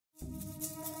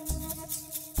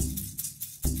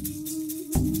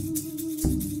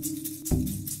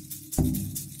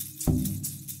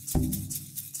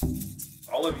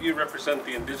you represent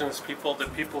the indigenous people, the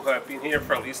people who have been here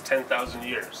for at least 10,000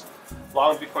 years,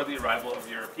 long before the arrival of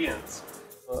Europeans.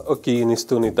 My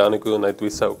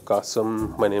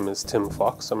name is Tim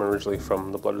Fox. I'm originally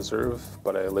from the Blood Reserve,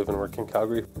 but I live and work in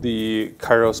Calgary. The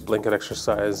KAIROS blanket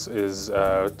exercise is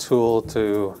a tool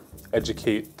to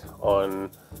educate on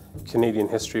Canadian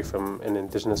history from an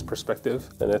Indigenous perspective,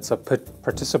 and it's a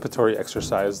participatory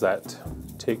exercise that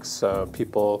takes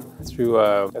people through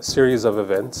a series of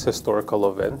events,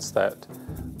 historical events that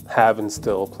have and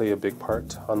still play a big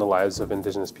part on the lives of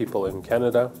Indigenous people in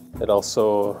Canada. It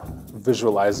also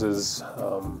visualizes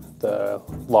the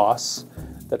loss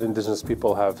that Indigenous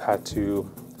people have had to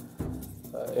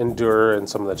endure and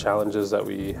some of the challenges that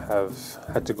we have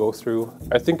had to go through.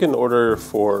 I think in order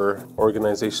for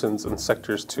organizations and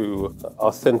sectors to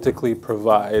authentically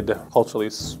provide culturally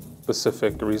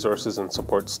specific resources and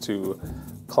supports to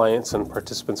clients and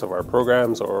participants of our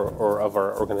programs or of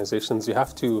our organizations, you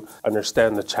have to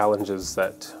understand the challenges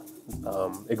that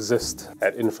exist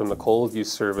at In From the Cold. You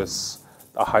service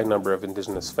a high number of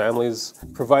Indigenous families.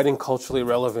 Providing culturally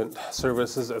relevant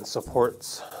services and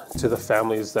supports to the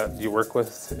families that you work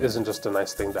with isn't just a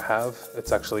nice thing to have.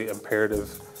 It's actually imperative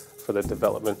for the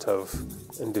development of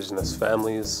Indigenous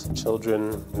families,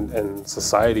 children, and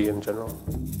society in general.